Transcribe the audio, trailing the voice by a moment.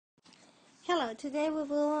Hello, today we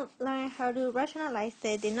will learn how to rationalize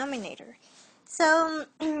the denominator. So,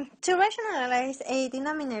 to rationalize a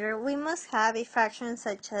denominator, we must have a fraction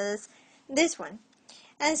such as this one.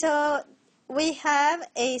 And so, we have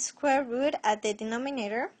a square root at the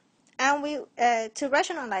denominator, and to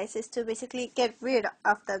rationalize is to basically get rid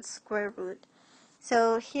of that square root.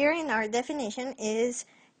 So, here in our definition is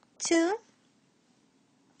to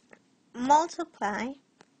multiply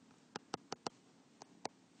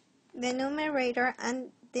the numerator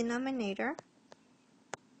and denominator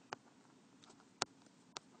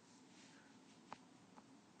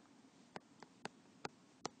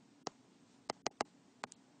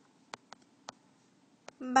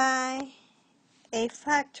by a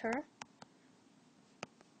factor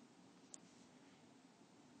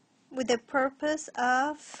with the purpose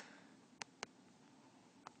of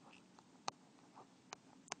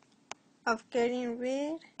getting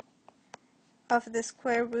rid of the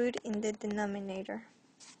square root in the denominator.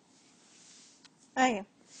 Okay.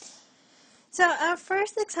 So our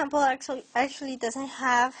first example actually doesn't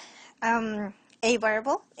have a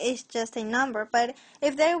variable, it's just a number. But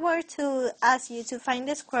if they were to ask you to find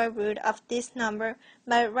the square root of this number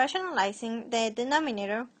by rationalizing the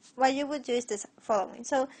denominator, what you would do is this following.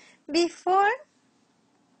 So before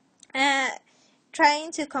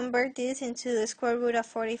trying to convert this into the square root of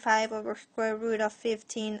 45 over square root of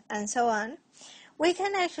 15 and so on, we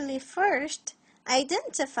can actually first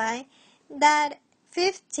identify that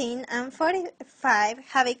 15 and 45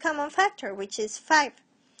 have a common factor, which is 5.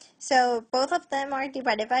 So both of them are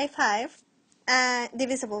divided by 5,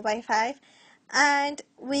 divisible by 5, and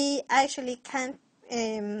we actually can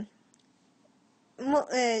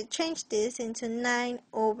change this into 9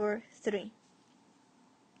 over 3.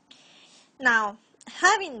 Now,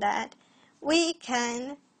 having that, we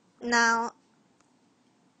can now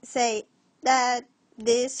say that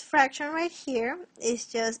this fraction right here is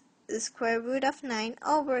just the square root of 9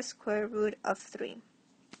 over square root of 3.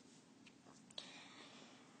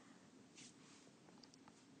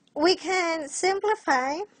 We can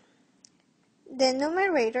simplify the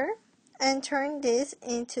numerator and turn this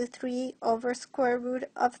into 3 over square root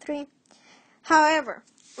of 3. However,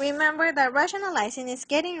 remember that rationalizing is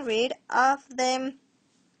getting rid of the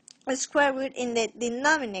square root in the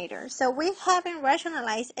denominator. So we haven't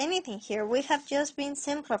rationalized anything here. We have just been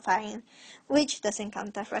simplifying, which doesn't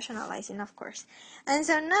count as rationalizing, of course. And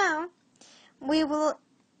so now we will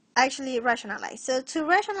actually rationalize. So to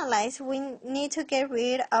rationalize, we need to get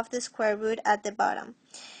rid of the square root at the bottom.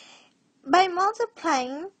 By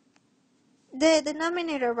multiplying the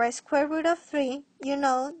denominator by square root of 3, you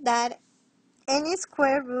know that any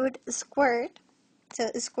square root squared, so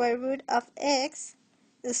the square root of x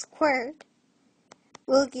squared,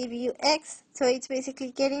 will give you x. So it's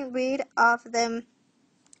basically getting rid of the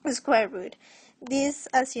square root. This,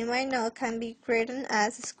 as you might know, can be written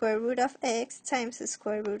as the square root of x times the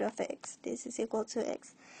square root of x. This is equal to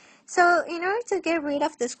x. So in order to get rid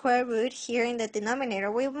of the square root here in the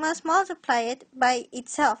denominator, we must multiply it by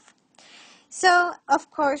itself. So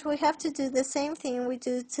of course we have to do the same thing we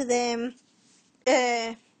do to the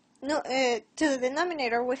to the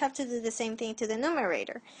denominator. We have to do the same thing to the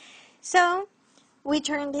numerator. So we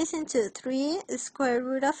turn this into 3 square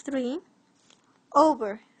root of 3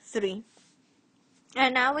 over 3.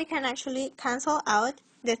 And now we can actually cancel out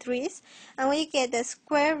the 3's, and we get the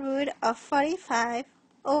square root of 45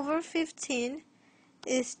 over 15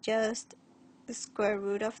 is just the square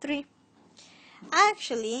root of 3.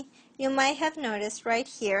 Actually, you might have noticed right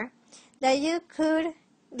here that you could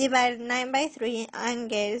divide 9 by 3 and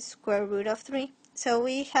get square root of 3. So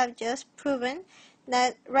we have just proven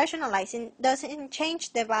that rationalizing doesn't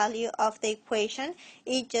change the value of the equation,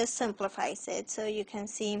 it just simplifies it. So you can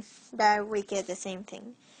see that we get the same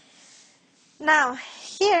thing. Now,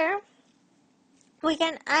 here we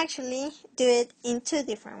can actually do it in two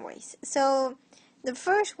different ways. So the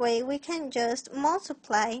first way, we can just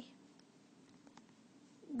multiply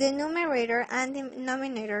the numerator and the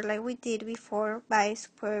denominator like we did before by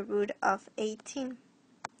square root of 18.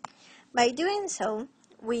 By doing so,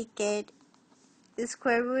 we get the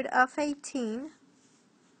square root of 18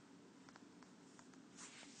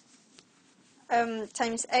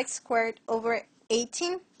 times x squared over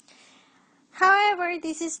 18. However,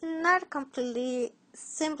 this is not completely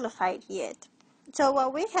simplified yet. So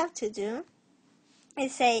what we have to do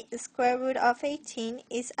is say the square root of 18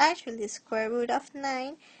 is actually the square root of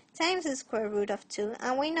 9 times the square root of 2.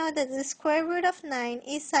 And we know that the square root of 9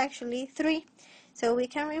 is actually 3. So we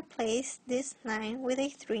can replace this 9 with a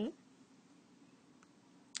 3.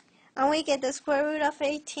 And we get the square root of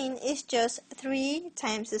 18 is just 3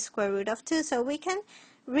 times the square root of 2. So we can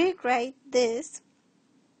rewrite this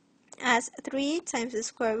as 3 times the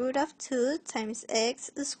square root of 2 times x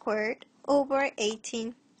squared over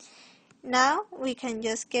 18. Now we can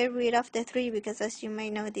just get rid of the 3 because, as you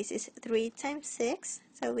might know, this is 3 times 6.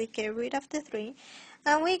 So we get rid of the 3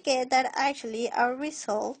 and we get that actually our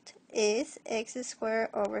result is x squared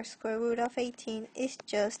over square root of 18 is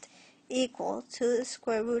just equal to the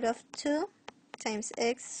square root of 2 times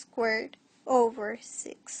x squared over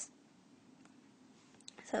 6.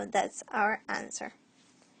 So that's our answer.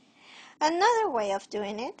 Another way of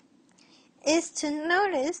doing it is to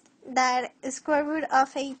notice that the square root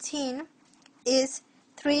of 18 is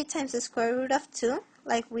 3 times the square root of 2,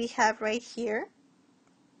 like we have right here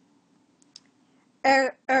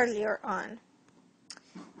earlier on.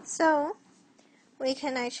 So we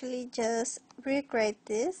can actually just rewrite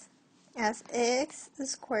this as x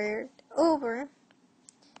squared over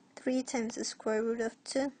 3 times the square root of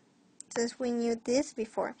 2, since we knew this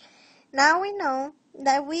before. Now we know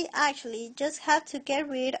that we actually just have to get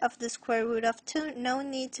rid of the square root of 2. No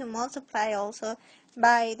need to multiply also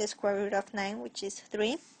by the square root of 9, which is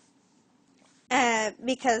 3.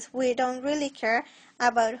 Because we don't really care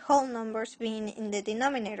about whole numbers being in the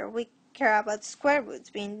denominator. We care about square roots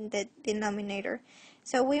being in the denominator.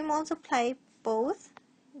 So we multiply both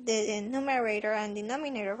the numerator and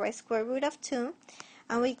denominator by square root of 2,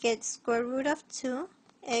 and we get square root of 2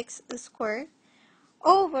 x squared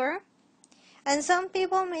over, and some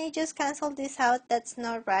people may just cancel this out. That's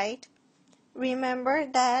not right. Remember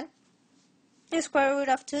that the square root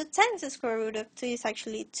of 2 times the square root of 2 is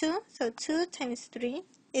actually 2. So 2 times 3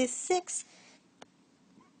 is 6.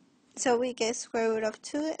 So we get square root of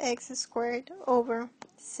 2x squared over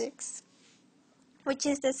 6, which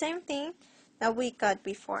is the same thing that we got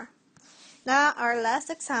before. Now our last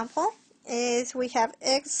example is we have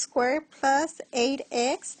x squared plus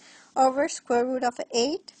 8x over square root of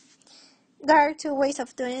 8. There are two ways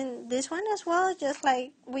of doing this one as well, just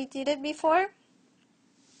like we did it before,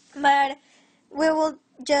 but we will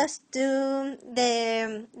just do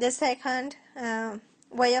the second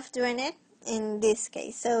way of doing it in this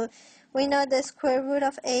case. So we know the square root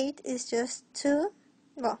of 8 is just 2.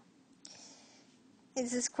 Well,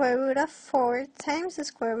 it's the square root of 4 times the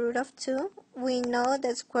square root of 2. We know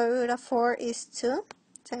that square root of 4 is 2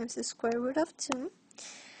 times the square root of 2.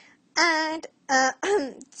 And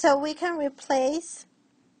so we can replace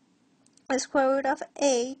the square root of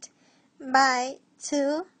 8 by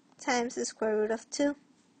 2 times the square root of 2.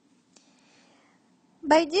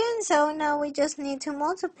 By doing so, now we just need to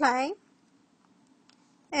multiply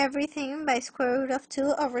everything by square root of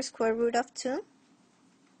 2 over square root of 2.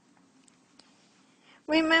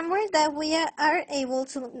 Remember that we are able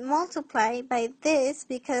to multiply by this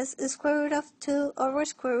because the square root of 2 over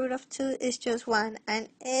square root of 2 is just 1, and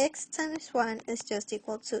x times 1 is just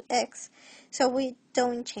equal to x. So we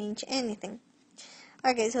don't change anything.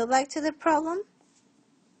 Okay, so back to the problem.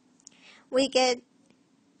 We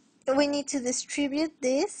need to distribute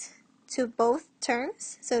this to both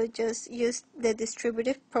terms, so just use the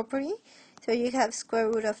distributive property. So you have square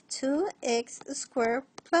root of 2x squared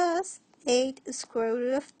plus 8 square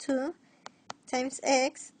root of 2 times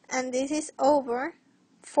x, and this is over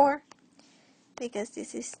 4 because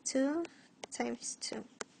this is 2 times 2.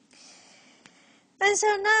 And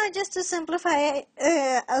so now, just to simplify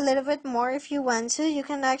a little bit more, if you want to, you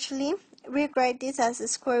can actually rewrite this as the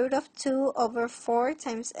square root of 2 over 4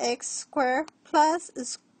 times x squared plus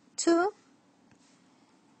 2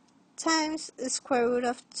 times the square root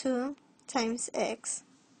of 2 times x,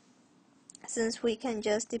 since we can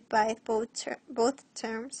just divide both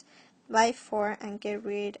terms by 4 and get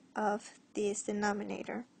rid of this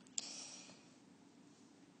denominator.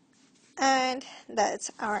 And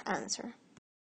that's our answer.